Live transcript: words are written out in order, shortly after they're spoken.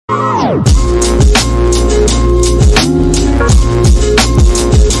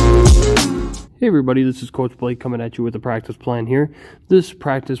everybody, this is Coach Blake coming at you with a practice plan here. This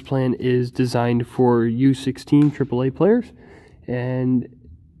practice plan is designed for U16 AAA players, and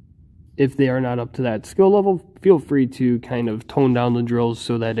if they are not up to that skill level, feel free to kind of tone down the drills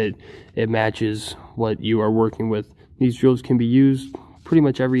so that it matches what you are working with. These drills can be used pretty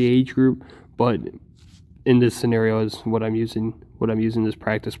much every age group, but in this scenario is what I'm using this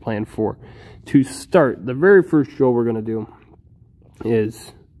practice plan for. To start, the very first drill we're going to do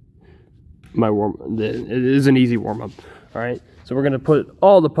is it is an easy warm-up. All right, so we're going to put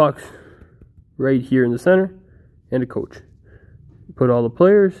all the pucks right here in the center and a coach. Put all the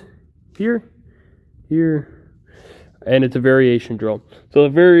players here, and it's a variation drill. So the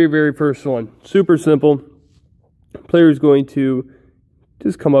very first one, super simple. Player is going to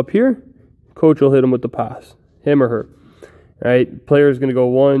just come up here. Coach will hit him with the pass, him or her. All right, player is going to go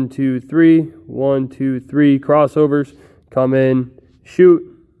 1, 2, 3, 1, 2, 3 crossovers. Come in, shoot.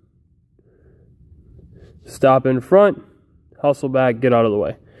 Stop in front, hustle back, get out of the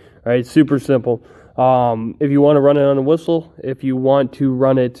way. All right, super simple. If you want to run it on a whistle, if you want to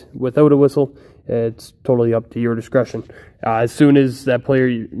run it without a whistle, it's totally up to your discretion. As soon as that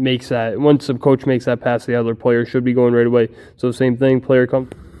player makes that, once the coach makes that pass, the other player should be going right away. So same thing, player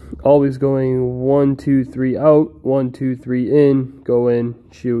comes, always going 1, 2, 3 out, 1, 2, 3 in, go in,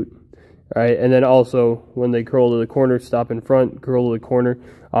 shoot. All right, and then also when they curl to the corner, stop in front, curl to the corner.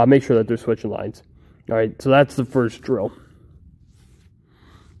 Make sure that they're switching lines. All right, so that's the first drill.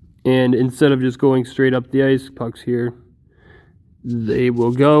 And instead of just going straight up the ice, pucks here, they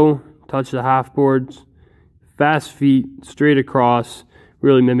will go, touch the half boards, fast feet, straight across,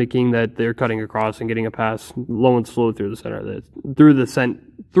 really mimicking that they're cutting across and getting a pass low and slow through the center, through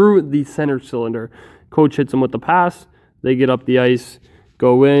the center cylinder. Coach hits them with the pass, they get up the ice,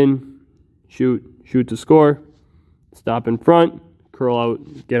 go in, shoot to score, stop in front, curl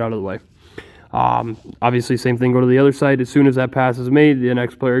out, get out of the way. Obviously, same thing, go to the other side. As soon as that pass is made, the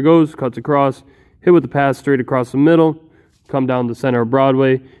next player goes, cuts across, hit with the pass straight across the middle, come down the center of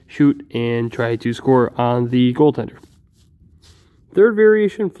Broadway, shoot, and try to score on the goaltender. Third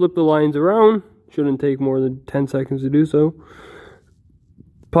variation, flip the lines around. Shouldn't take more than 10 seconds to do so.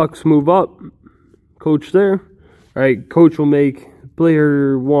 Pucks move up. Coach there. All right, coach will make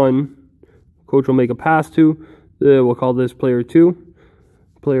player 1. Coach will make a pass to. We'll call this player 2.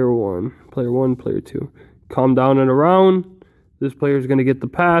 Player 1, player 2. Calm down and around. This player is going to get the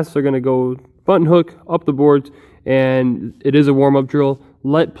pass. They're going to go button hook up the boards, and it is a warm-up drill.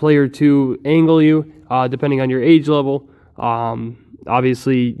 Let player 2 angle you, depending on your age level.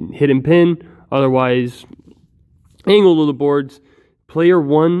 Obviously, hit and pin. Otherwise, angle to the boards. Player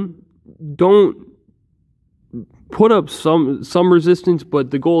 1, don't put up some resistance, but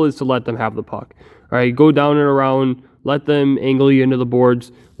the goal is to let them have the puck. All right, go down and around. Let them angle you into the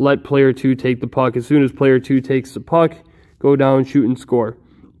boards. Let player 2 take the puck. As soon as player 2 takes the puck, go down, shoot, and score.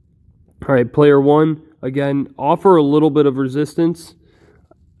 All right, player 1, again, offer a little bit of resistance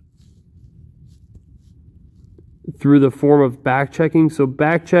through the form of back checking. So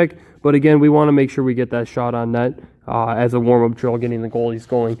back check, but again, we want to make sure we get that shot on net as a warm-up drill, getting the goalies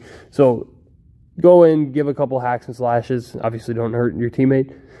going. So go in, give a couple hacks and slashes. Obviously, don't hurt your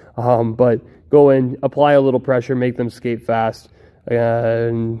teammate, but go in, apply a little pressure, make them skate fast,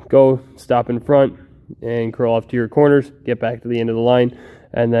 and go, stop in front, and curl off to your corners, get back to the end of the line.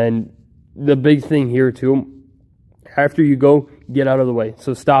 And then the big thing here too, after you go, get out of the way.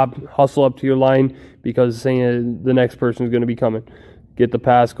 So stop, hustle up to your line, because saying the next person is going to be coming. Get the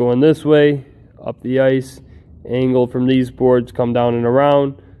pass going this way, up the ice, angle from these boards, come down and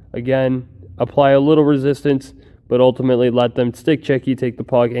around. Again, apply a little resistance, but ultimately let them stick check you, take the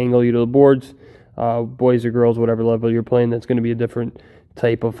puck, angle you to the boards. Boys or girls, whatever level you're playing, that's going to be a different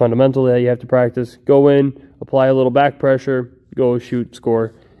type of fundamental that you have to practice. Go in, apply a little back pressure, go shoot,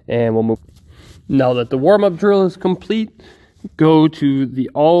 score, and we'll move. Now that the warm-up drill is complete, go to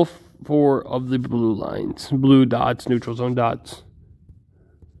all 4 of the blue lines, blue dots, neutral zone dots,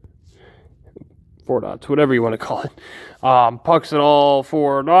 4 dots, whatever you want to call it. Pucks at all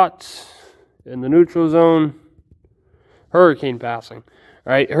 4 dots in the neutral zone. Hurricane passing.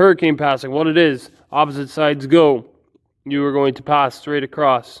 All right, hurricane passing, what it is, opposite sides go. You are going to pass straight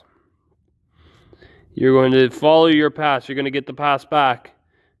across. You're going to follow your pass. You're going to get the pass back.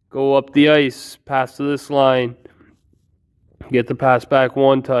 Go up the ice, pass to this line. Get the pass back,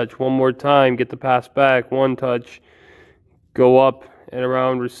 1 touch. One more time, get the pass back, 1 touch. Go up and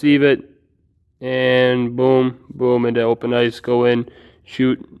around, receive it. And boom, boom, into open ice. Go in,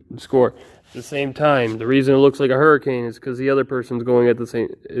 shoot, and score. At the same time, the reason it looks like a hurricane is because the other person's going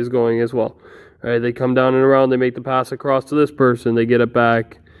is going as well. All right, they come down and around, they make the pass across to this person, they get it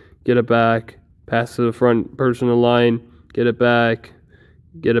back, pass to the front person in line, get it back,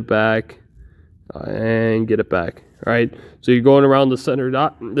 and get it back. All right, so you're going around the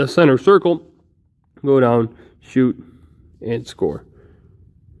center circle, go down, shoot, and score.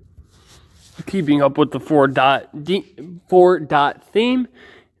 Keeping up with the four dot theme,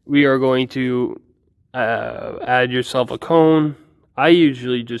 we are going to add yourself a cone. I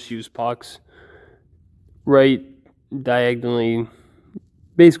usually just use pucks right diagonally.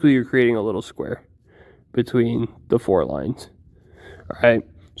 Basically, you're creating a little square between the 4 lines. All right,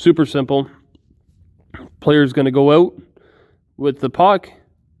 super simple. Player's going to go out with the puck.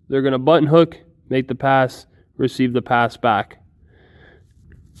 They're going to button hook, make the pass, receive the pass back.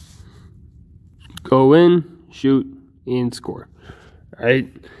 Go in, shoot, and score. All right.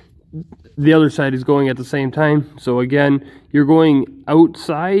 The other side is going at the same time. So again, you're going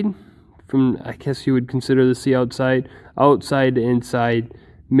outside from, I guess you would consider this the outside to inside,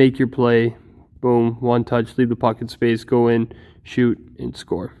 make your play, boom, one touch, leave the puck in space, go in, shoot, and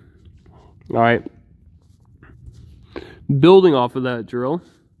score. All right. Building off of that drill,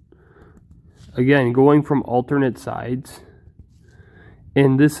 again, going from alternate sides.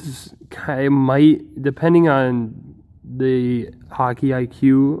 And this is might, depending on the hockey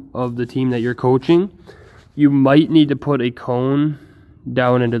IQ of the team that you're coaching, you might need to put a cone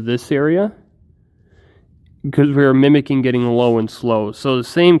down into this area because we're mimicking getting low and slow. So the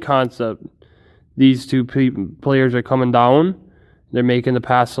same concept, these two players are coming down, they're making the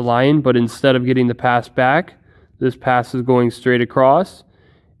pass to line, but instead of getting the pass back, this pass is going straight across.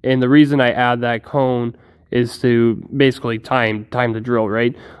 And the reason I add that cone is to basically time the drill,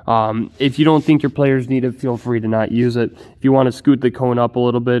 right? If you don't think your players need it, feel free to not use it. If you want to scoot the cone up a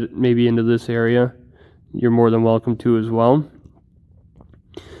little bit, maybe into this area, you're more than welcome to as well.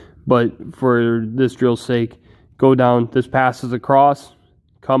 But for this drill's sake, go down, this passes across,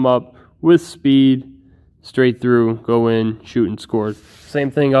 come up with speed, straight through, go in, shoot, and score.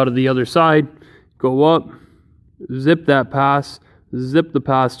 Same thing out of the other side, go up, zip that pass, zip the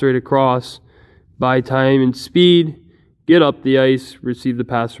pass straight across, buy time and speed, get up the ice, receive the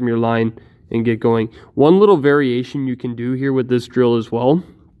pass from your line, and get going. One little variation you can do here with this drill as well,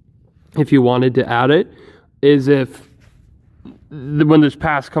 if you wanted to add it, is if when this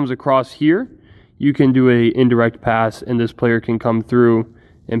pass comes across here, you can do a indirect pass and this player can come through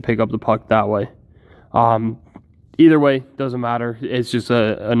and pick up the puck that way. Either way, doesn't matter. It's just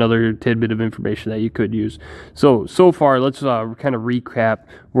another tidbit of information that you could use. So far, let's kind of recap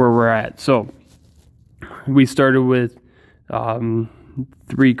where we're at. So we started with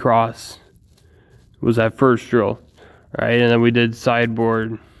 3 cross was that first drill, right? And then we did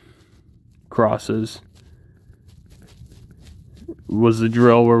sideboard crosses was the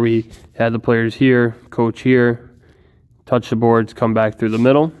drill where we had the players here, coach here, touch the boards, come back through the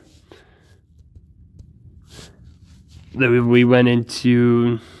middle. Then we went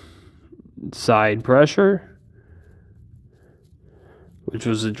into side pressure, which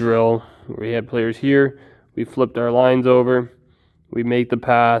was a drill where we had players here. We flipped our lines over. We make the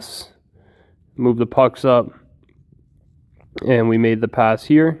pass, move the pucks up, and we made the pass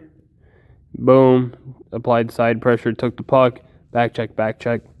here. Boom. Applied side pressure, took the puck, back check,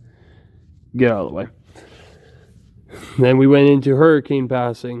 get out of the way. Then we went into hurricane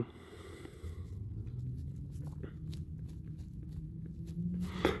passing.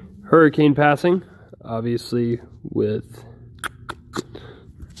 Hurricane passing, obviously with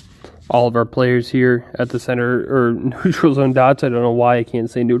all of our players here at the center, or neutral zone dots. I don't know why I can't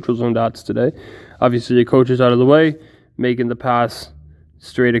say neutral zone dots today. Obviously the coach is out of the way, making the pass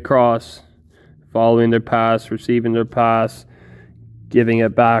straight across, following their pass, receiving their pass, giving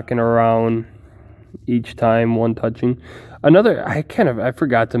it back and around each time, one touching. Another, I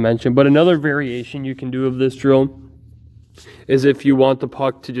forgot to mention, but another variation you can do of this drill is if you want the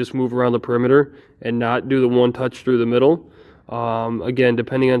puck to just move around the perimeter and not do the one touch through the middle. Again,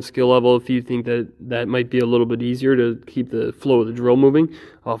 depending on skill level, if you think that might be a little bit easier to keep the flow of the drill moving,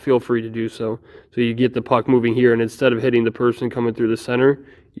 feel free to do so. So you get the puck moving here, and instead of hitting the person coming through the center,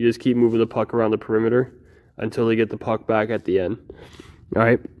 you just keep moving the puck around the perimeter until they get the puck back at the end. All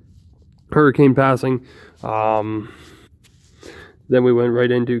right, hurricane passing. Then we went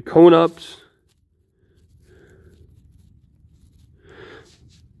right into cone ups,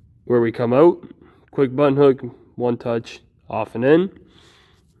 where we come out, quick button hook, one touch, off and in,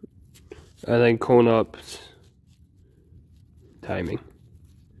 and then cone ups timing.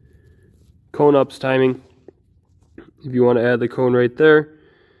 Cone ups timing. If you want to add the cone right there,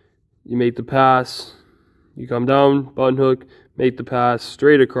 you make the pass, you come down, button hook, make the pass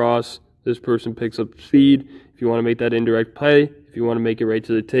straight across. This person picks up speed. If you want to make that indirect play, if you want to make it right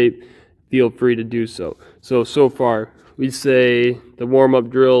to the tape, feel free to do so. So far, we say the warm-up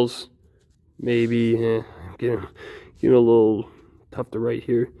drills, maybe, getting a little tough to write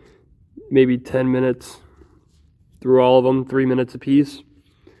here, maybe 10 minutes through all of them, 3 minutes apiece.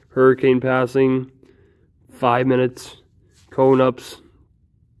 Hurricane passing, 5 minutes. Cone ups,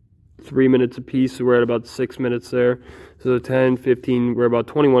 3 minutes apiece, so we're at about 6 minutes there. So 10, 15, we're about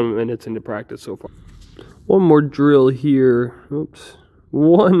 21 minutes into practice so far. One more drill here,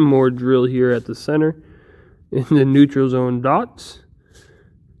 one more drill here at the center in the neutral zone dots.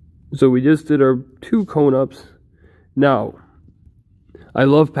 So we just did our 2 cone ups. Now, I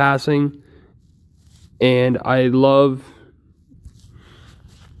love passing and I love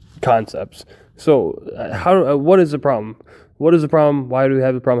concepts. So what is the problem? What is the problem? Why do we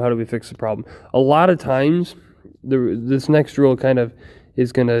have the problem? How do we fix the problem? A lot of times, this next drill kind of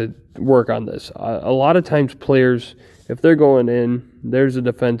is going to work on this. A lot of times players, if they're going in, there's a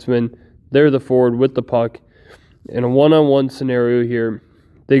defenseman, they're the forward with the puck. In a one-on-one scenario here,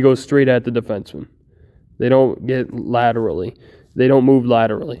 they go straight at the defenseman. They don't get laterally. They don't move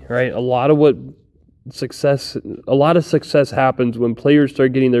laterally, right? A lot of success happens when players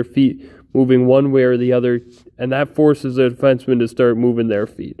start getting their feet moving one way or the other, and that forces the defenseman to start moving their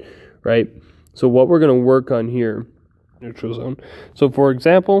feet, right? So what we're going to work on here, neutral zone. So for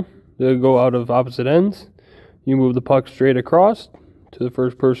example, they'll go out of opposite ends. You move the puck straight across to the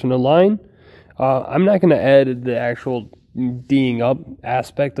first person in line. I'm not going to add the actual D'ing up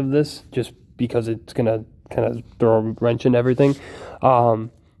aspect of this just because it's going to kind of throw a wrench in everything. But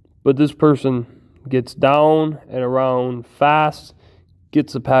this person gets down and around fast,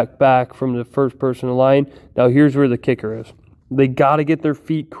 gets the puck back from the first person in line. Now here's where the kicker is. They got to get their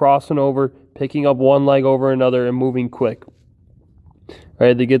feet crossing over, picking up one leg over another and moving quick. All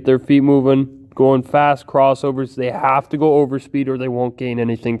right, they get their feet moving, going fast crossovers. They have to go over speed or they won't gain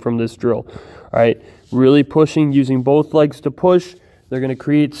anything from this drill. All right, really pushing, using both legs to push. They're going to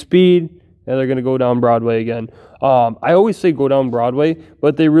create speed and they're going to go down Broadway again. I always say go down Broadway,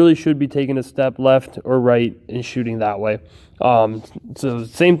 but they really should be taking a step left or right and shooting that way. So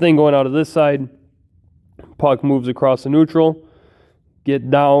same thing going out of this side. Puck moves across the neutral. Get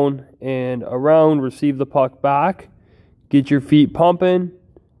down and around, receive the puck back. Get your feet pumping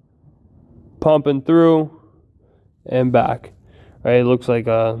through, and back. All right, it looks like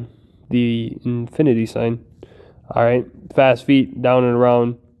the infinity sign. All right, fast feet, down and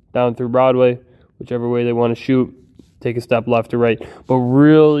around, down through Broadway, whichever way they want to shoot. Take a step left or right. But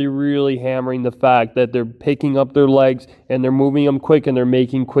really, really hammering the fact that they're picking up their legs and they're moving them quick and they're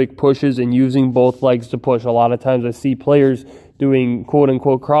making quick pushes and using both legs to push. A lot of times I see players doing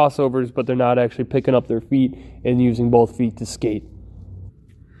quote-unquote crossovers, but they're not actually picking up their feet and using both feet to skate.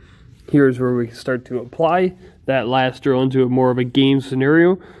 Here's where we start to apply that last drill into more of a game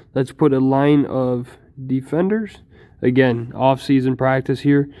scenario. Let's put a line of defenders. Again, off-season practice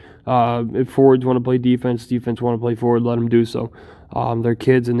here. If forwards want to play defense want to play forward, let them do so. They're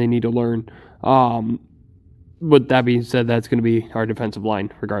kids and they need to learn. But that being said, that's going to be our defensive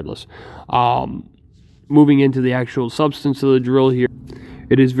line regardless. Moving into the actual substance of the drill here,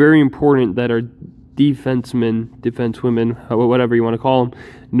 it is very important that our defensemen, defensewomen, whatever you want to call them,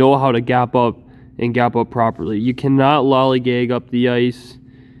 know how to gap up and gap up properly. You cannot lollygag up the ice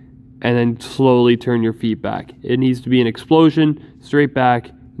and then slowly turn your feet back. It needs to be an explosion, straight back,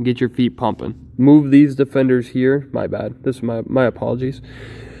 and get your feet pumping. Move these defenders here. My bad. This is my apologies.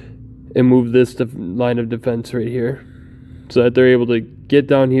 And move this line of defense right here so that they're able to get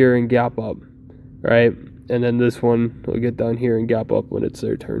down here and gap up, right? And then this one will get down here and gap up when it's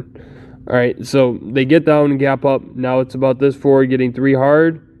their turn. All right, so they get down and gap up. Now it's about this forward getting 3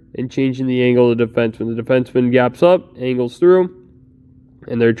 hard and changing the angle of the defenseman. The defenseman gaps up, angles through,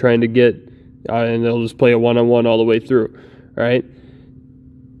 and they're trying to get, and they'll just play a one-on-one all the way through, all right?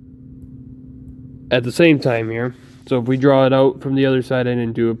 At the same time here, so if we draw it out from the other side, I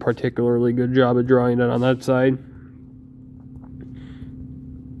didn't do a particularly good job of drawing it on that side.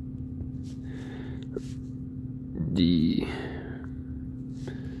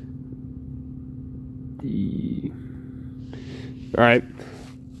 All right,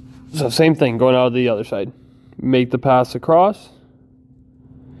 so same thing going out of the other side. Make the pass across.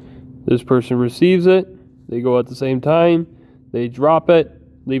 This person receives it. They go at the same time. They drop it.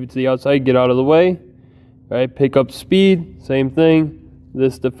 Leave it to the outside. Get out of the way. All right, pick up speed. Same thing.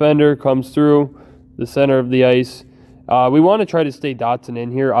 This defender comes through the center of the ice. We want to try to stay Dotson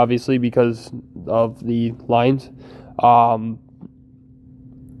in here, obviously, because of the lines.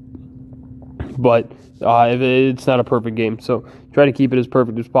 But it's not a perfect game, so try to keep it as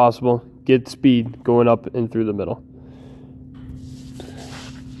perfect as possible. Get speed going up and through the middle.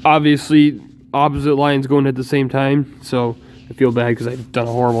 Obviously, opposite lines going at the same time, so I feel bad because I've done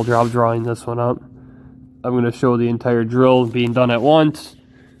a horrible job drawing this one up. I'm going to show the entire drill being done at once.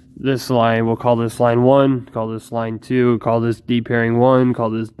 This line, we'll call this line 1, call this line 2, call this D pairing 1,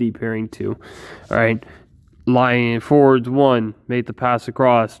 call this D pairing 2. Alright, line forwards 1, make the pass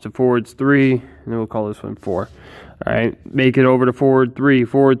across to forwards 3, and then we'll call this one 4. Alright, make it over to forward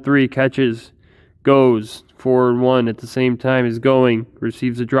 3, catches, goes, forward 1 at the same time is going,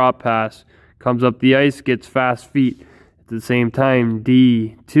 receives a drop pass, comes up the ice, gets fast feet. At the same time,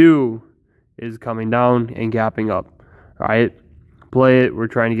 D2 is coming down and gapping up. Alright, play it, we're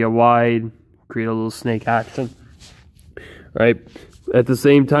trying to get wide, create a little snake action. Alright, at the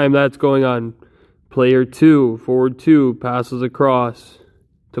same time that's going on, player 2, forward 2, passes across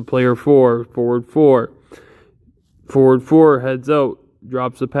to player 4, forward 4. Forward 4 heads out,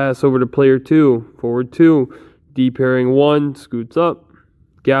 drops the pass over to player 2, forward 2, D pairing 1, scoots up,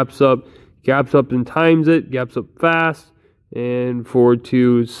 gaps up and times it, gaps up fast, and forward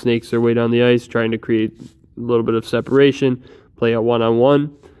 2 snakes their way down the ice, trying to create a little bit of separation, play a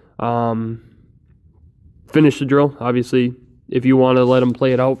one-on-one. Finish the drill. Obviously, if you want to let them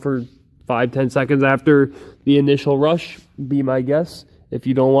play it out for 5-10 seconds after the initial rush, be my guest. If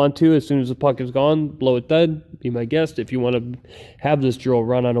you don't want to, as soon as the puck is gone, blow it dead, be my guest. If you want to have this drill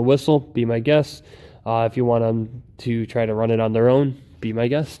run on a whistle, be my guest. If you want them to try to run it on their own, be my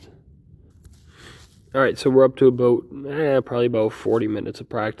guest. Alright, so we're up to about, probably about 40 minutes of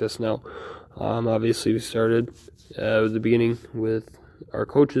practice now. Obviously, we started at the beginning with our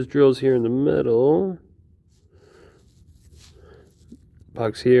coaches' drills here in the middle.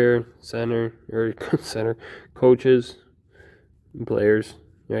 Pucks here, center, coaches and players,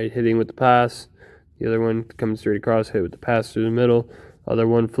 right, hitting with the pass. The other one comes straight across, hit with the pass through the middle. Other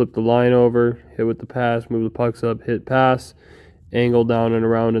one, flip the line over, hit with the pass, move the pucks up, hit pass, angle down and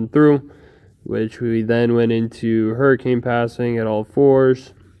around and through, which we then went into hurricane passing at all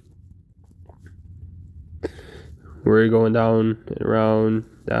fours. We're going down and around,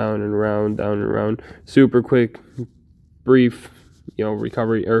 down and around, down and around. Super quick, brief,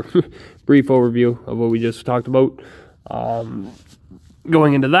 recovery, or brief overview of what we just talked about.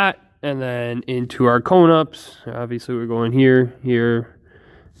 Going into that, and then into our cone ups. Obviously, we're going here,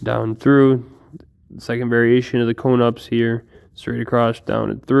 down through. The second variation of the cone ups here, straight across,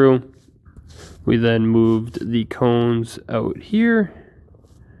 down and through. We then moved the cones out here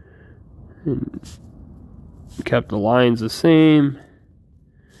and kept the lines the same.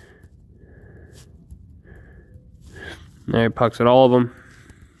 There, pucks at all of them.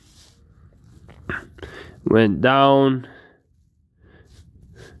 Went down,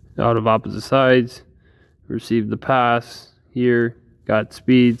 out of opposite sides, received the pass here, got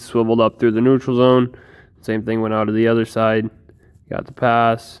speed, swiveled up through the neutral zone. Same thing, went out of the other side, got the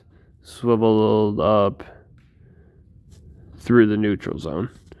pass, swiveled up through the neutral zone,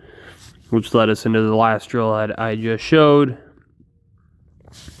 which led us into the last drill that I just showed.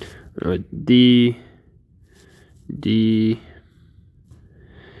 D,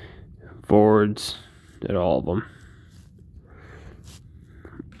 forwards at all of them,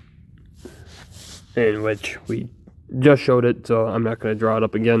 in which we just showed it, so I'm not going to draw it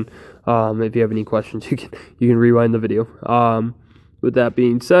up again. If you have any questions, you can rewind the video. With that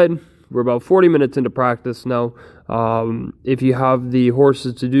being said, we're about 40 minutes into practice now. If you have the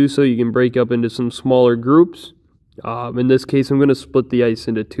horses to do so, you can break up into some smaller groups. In this case, I'm going to split the ice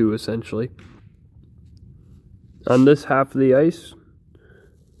into two, essentially. On this half of the ice,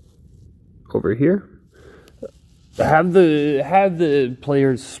 over here, have the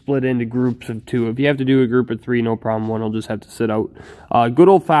players split into groups of two. If you have to do a group of three, no problem. One will just have to sit out. Good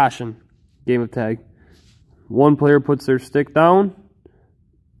old-fashioned game of tag. One player puts their stick down.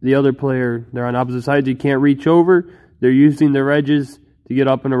 The other player, they're on opposite sides. You can't reach over. They're using their edges to get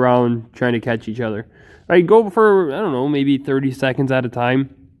up and around, trying to catch each other. All right, go for, I don't know, maybe 30 seconds at a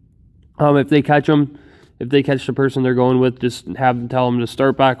time. If they catch them, if they catch the person they're going with, just have them tell them to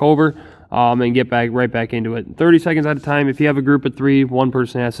start back over and get right back into it. 30 seconds at a time. If you have a group of three, one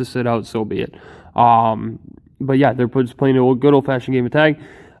person has to sit out, so be it. But yeah, they're just playing a good old-fashioned game of tag.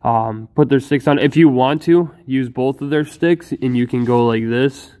 Put their sticks on. If you want to, use both of their sticks, and you can go like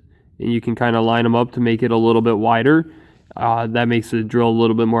this, and you can kind of line them up to make it a little bit wider. That makes the drill a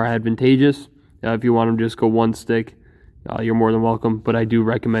little bit more advantageous. If you want them to just go one stick, you're more than welcome, but I do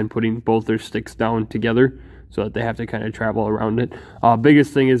recommend putting both their sticks down together so that they have to kind of travel around it.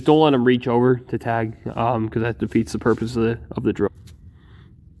 Biggest thing is don't let them reach over to tag, because that defeats the purpose of the drill.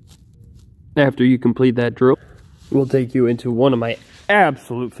 After you complete that drill, we'll take you into one of my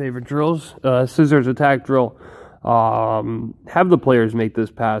absolute favorite drills, scissors attack drill. have the players make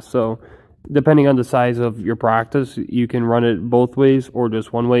this pass. So depending on the size of your practice, you can run it both ways or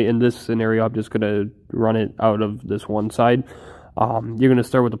just one way. In this scenario, I'm just going to run it out of this one side. You're going to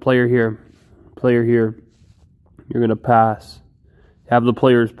start with the player here. You're going to pass. Have the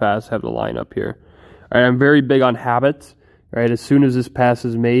players pass. Have the line up here. All right, I'm very big on habits. All right, as soon as this pass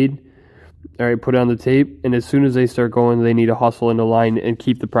is made, all right, put it on the tape. And as soon as they start going, they need to hustle in the line and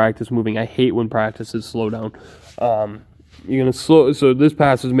keep the practice moving. I hate when practices slow down. You're going to slow. So this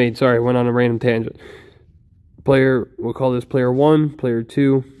pass is made. Sorry, I went on a random tangent. We'll call this player 1, player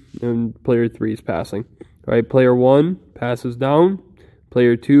 2, and player 3 is passing. All right, player 1 passes down.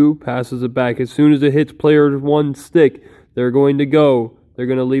 Player 2 passes it back. As soon as it hits player 1's stick, they're going to go. They're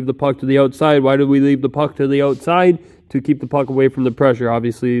going to leave the puck to the outside. Why do we leave the puck to the outside? To keep the puck away from the pressure.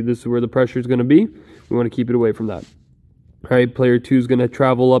 Obviously, this is where the pressure is going to be. We want to keep it away from that. All right, player 2 is going to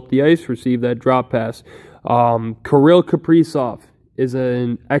travel up the ice, receive that drop pass. Kirill Kaprizov is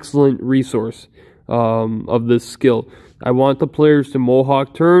an excellent resource of this skill. I want the players to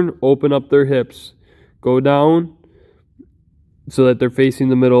mohawk turn, open up their hips, go down so that they're facing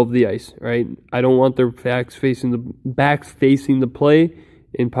the middle of the ice, right? I don't want their backs facing the play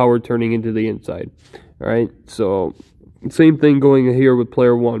and power turning into the inside. All right? So same thing going here with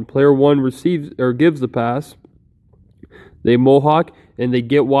player 1. Player 1 receives or gives the pass. They mohawk and they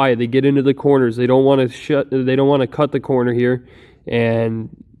get wide. They get into the corners. They don't want to cut the corner here and,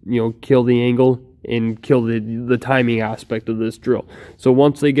 you know, kill the angle and kill the timing aspect of this drill. So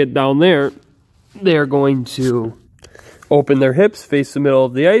once they get down there, they're going to open their hips, face the middle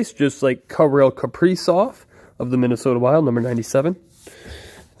of the ice, just like Kirill Kaprizov of the Minnesota Wild, number 97. I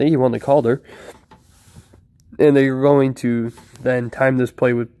think he won the Calder. And they're going to then time this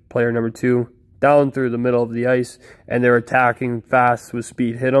play with player number 2 down through the middle of the ice, and they're attacking fast with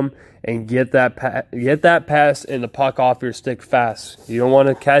speed. Hit them and get that pass and the puck off your stick fast. You don't want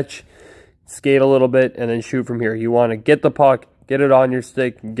to catch, skate a little bit, and then shoot from here. You want to get the puck, get it on your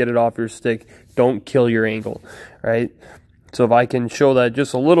stick, get it off your stick. Don't kill your angle, right? So if I can show that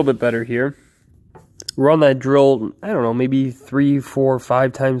just a little bit better here, run that drill, I don't know, maybe 3, 4,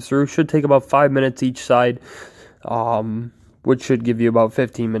 5 times through. Should take about 5 minutes each side, which should give you about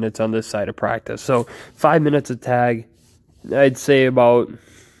 15 minutes on this side of practice. So 5 minutes of tag, I'd say about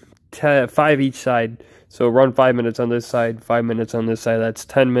 5 each side. So run 5 minutes on this side, 5 minutes on this side. That's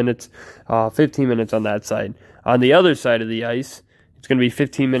 10 minutes, 15 minutes on that side. On the other side of the ice, it's going to be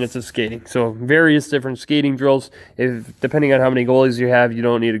 15 minutes of skating. So various different skating drills. Depending on how many goalies you have, you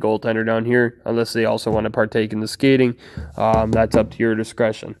don't need a goaltender down here unless they also want to partake in the skating. That's up to your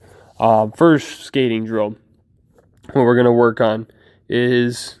discretion. First skating drill, what we're going to work on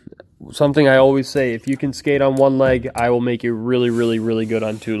is something I always say. If you can skate on one leg, I will make you really, really, really good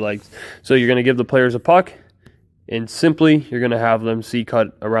on 2 legs. So you're going to give the players a puck, and simply you're going to have them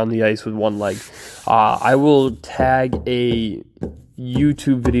C-cut around the ice with one leg. I will tag a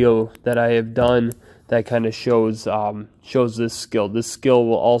YouTube video that I have done that kind of shows this skill. This skill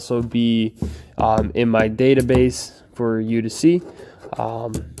will also be in my database for you to see,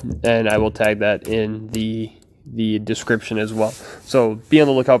 and I will tag that in the description as well. So be on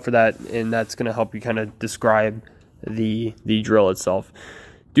the lookout for that, and that's going to help you kind of describe the drill itself.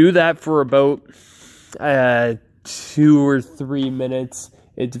 Do that for about 2 or 3 minutes.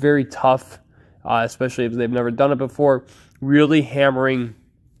 It's very tough, especially if they've never done it before. Really hammering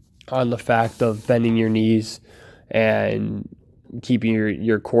on the fact of bending your knees and keeping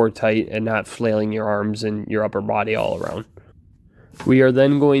your core tight and not flailing your arms and your upper body all around. We are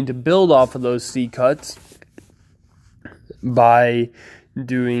then going to build off of those C-cuts by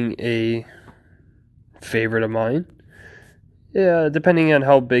doing a favorite of mine. Yeah, depending on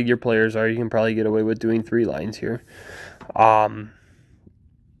how big your players are, you can probably get away with doing 3 lines here. The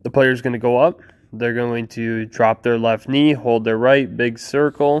player's going to go up. They're going to drop their left knee, hold their right, big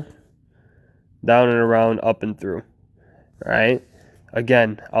circle, down and around, up and through. All right?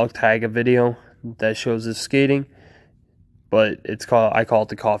 Again, I'll tag a video that shows this skating, but I call it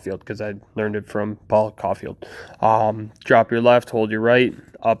the Caulfield because I learned it from Paul Caulfield. Drop your left, hold your right,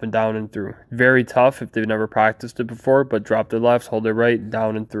 up and down and through. Very tough if they've never practiced it before, but drop their left, hold their right,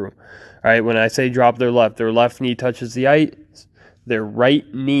 down and through. All right, when I say drop their left knee touches the ice, their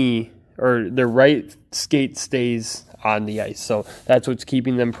right knee or their right skate stays on the ice. So that's what's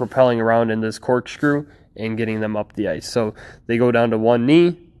keeping them propelling around in this corkscrew and getting them up the ice. So they go down to one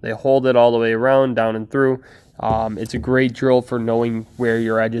knee, they hold it all the way around, down and through. It's a great drill for knowing where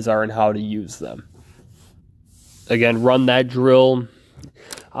your edges are and how to use them. Again, run that drill.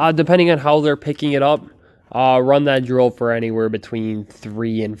 Depending on how they're picking it up, run that drill for anywhere between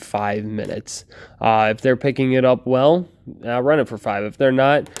 3 and 5 minutes. If they're picking it up well, run it for 5. If they're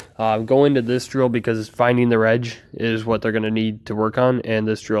not, go into this drill because finding their edge is what they're going to need to work on, and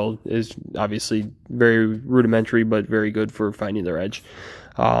this drill is obviously very rudimentary but very good for finding their edge.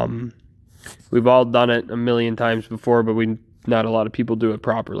 We've all done it a million times before, but not a lot of people do it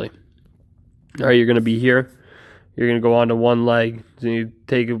properly. All right, you're going to be here. You're going to go on to one leg. So you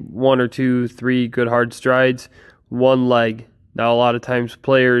take 1 or 2, 3 good hard strides, one leg. Now a lot of times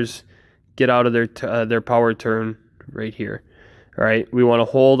players get out of their power turn right here. All right, we want to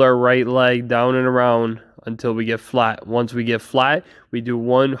hold our right leg down and around until we get flat. Once we get flat, we do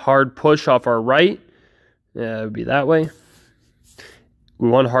one hard push off our right. It would be that way.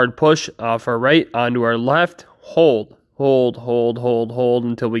 One hard push off our right onto our left. Hold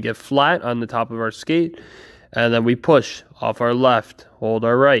until we get flat on the top of our skate. And then we push off our left, hold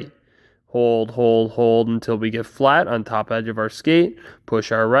our right. Hold until we get flat on top edge of our skate.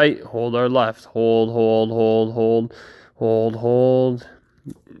 Push our right, hold our left. Hold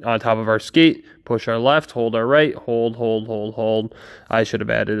on top of our skate. Push our left, hold our right. Hold. I should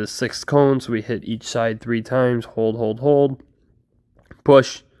have added a 6th cone, so we hit each side 3 times. Hold.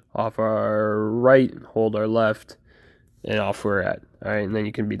 Push off our right, hold our left, and off we're at. All right, and then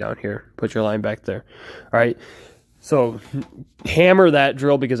you can be down here. Put your line back there. All right, so hammer that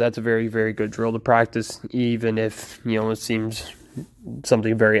drill because that's a very, very good drill to practice, even if, it seems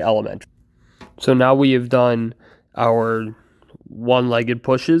something very elementary. So now we have done our one-legged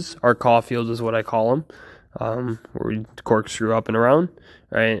pushes. Our Caulfields is what I call them, where we corkscrew up and around,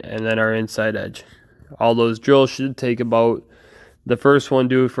 right? And then our inside edge. All those drills should take about, the first one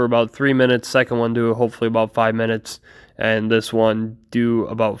do for about 3 minutes, second one do hopefully about 5 minutes, and this one do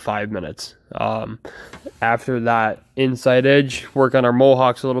about 5 minutes. After that inside edge, work on our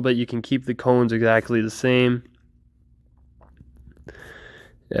mohawks a little bit. You can keep the cones exactly the same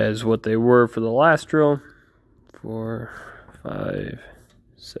as what they were for the last drill. 4, 5,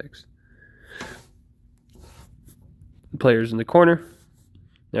 6. Players in the corner.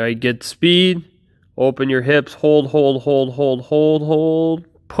 All right, get speed. Open your hips. Hold.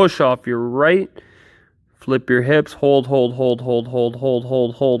 Push off your right. Flip your hips. Hold.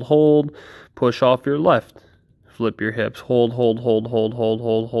 Push off your left. Flip your hips. Hold.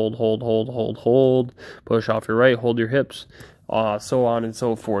 Push off your right. Hold your hips. So on and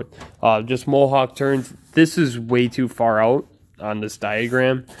so forth. Just mohawk turns. This is way too far out on this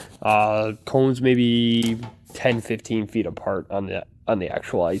diagram. Cones maybe 10-15 feet apart on the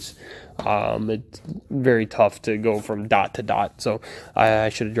actual ice. It's very tough to go from dot to dot, so I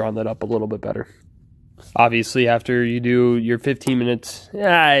should have drawn that up a little bit better. Obviously, after you do your 15 minutes,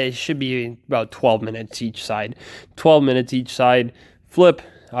 it should be about 12 minutes each side. 12 minutes each side. Flip.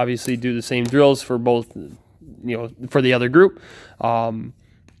 Obviously, do the same drills for both, for the other group. And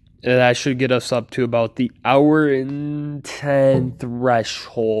that should get us up to about the 1:10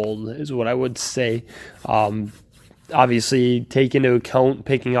 threshold is what I would say. Obviously, take into account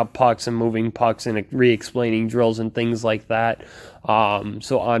picking up pucks and moving pucks and re-explaining drills and things like that.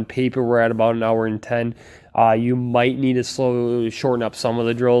 So on paper, we're at about 1:10. You might need to shorten up some of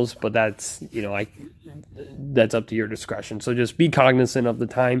the drills, but that's, that's up to your discretion. So just be cognizant of the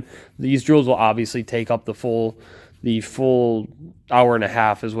time. These drills will obviously take up the full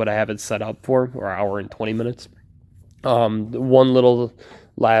 1.5 is what I have it set up for, or 1:20 minutes. One little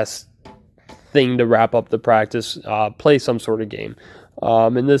last thing to wrap up the practice, play some sort of game.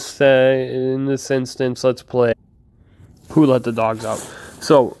 In this instance, let's play Who Let the Dogs Out.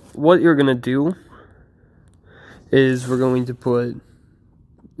 So what you're gonna do is we're going to put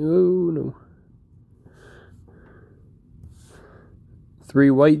 3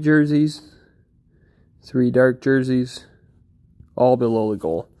 white jerseys, 3 dark jerseys, all below the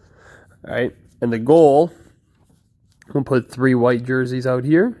goal. All right, and the goal, we'll put 3 white jerseys out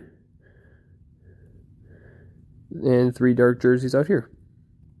here and 3 dark jerseys out here.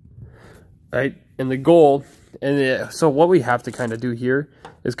 Right, and the goal, so what we have to kind of do here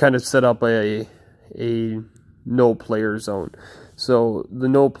is kind of set up a no player zone. So the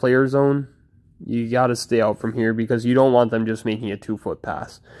no player zone, you got to stay out from here because you don't want them just making a 2-foot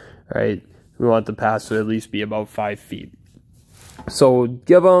pass. Right, we want the pass to at least be about 5 feet. So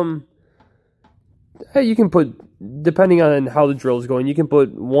give them, you can put, depending on how the drill is going, you can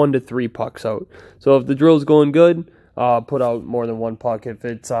put 1 to 3 pucks out. So if the drill is going good, put out more than 1 puck. If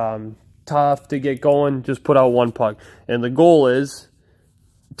it's tough to get going, just put out 1 puck. And the goal is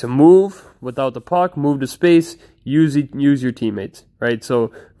to move without the puck, move to space, use your teammates, right?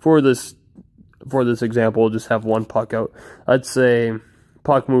 So for this example, we'll just have 1 puck out. Let's say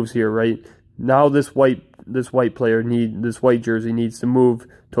puck moves here, right? Now this white this white jersey needs to move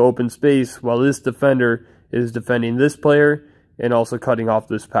to open space while this defender is defending this player and also cutting off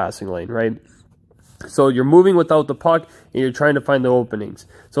this passing lane, right? So you're moving without the puck and you're trying to find the openings.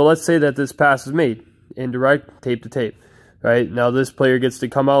 So let's say that this pass is made, indirect, tape to tape, right? Now this player gets to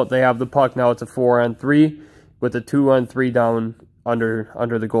come out, they have the puck, now it's a 4-on-3 with a 2-on-3 down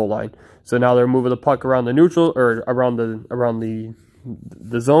under the goal line. So now they're moving the puck around the neutral, or around the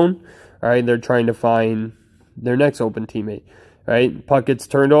zone, all right? They're trying to find their next open teammate, right? Puck gets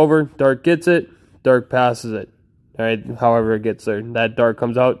turned over, Dart gets it, Dart passes it, all right? However it gets there, that Dart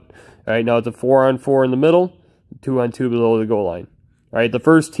comes out. All right, now it's a 4-on-4 in the middle, 2-on-2 below the goal line. All right, the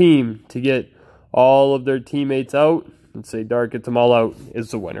first team to get all of their teammates out, let's say Dart gets them all out, is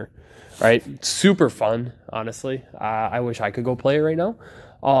the winner. All right, super fun, honestly. I wish I could go play it right now.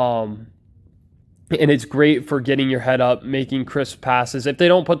 And it's great for getting your head up, making crisp passes. If they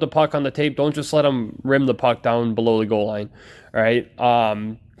don't put the puck on the tape, don't just let them rim the puck down below the goal line. All right,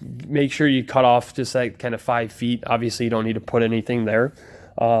 make sure you cut off just like kind of 5 feet. Obviously, you don't need to put anything there.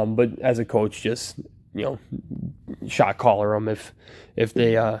 But as a coach, just, you know, shot caller them if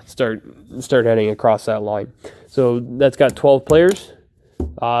they start heading across that line. So that's got 12 players.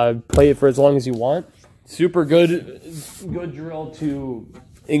 Play it for as long as you want. Super good drill to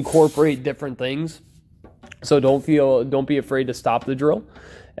incorporate different things. So don't be afraid to stop the drill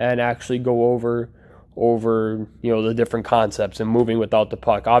and actually go over you know, the different concepts and moving without the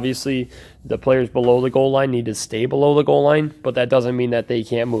puck. Obviously, the players below the goal line need to stay below the goal line, but that doesn't mean that they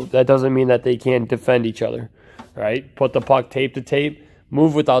can't move. That doesn't mean that they can't defend each other, right? Put the puck tape to tape,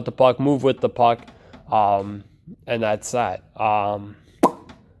 move without the puck, move with the puck, and that's that.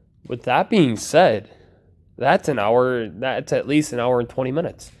 With that being said, that's an hour. That's at least an hour and 20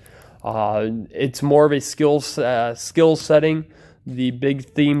 minutes. It's more of a skill setting. The big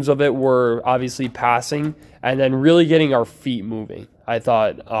themes of it were obviously passing and then really getting our feet moving, I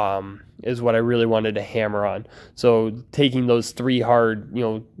thought, is what I really wanted to hammer on. So taking those 3 hard, you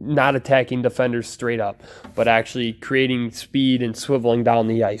know, not attacking defenders straight up, but actually creating speed and swiveling down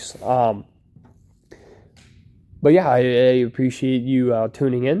the ice. But yeah, I appreciate you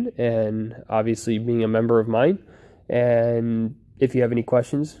tuning in and obviously being a member of mine. And if you have any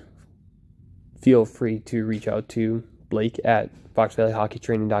questions, feel free to reach out to Blake at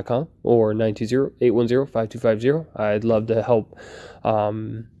foxvalleyhockeytraining.com or 920-810-5250. I'd love to help,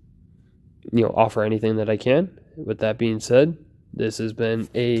 you know, offer anything that I can. With that being said, this has been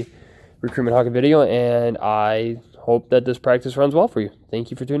a recruitment hockey video, and I hope that this practice runs well for you.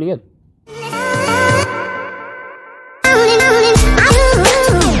 Thank you for tuning in.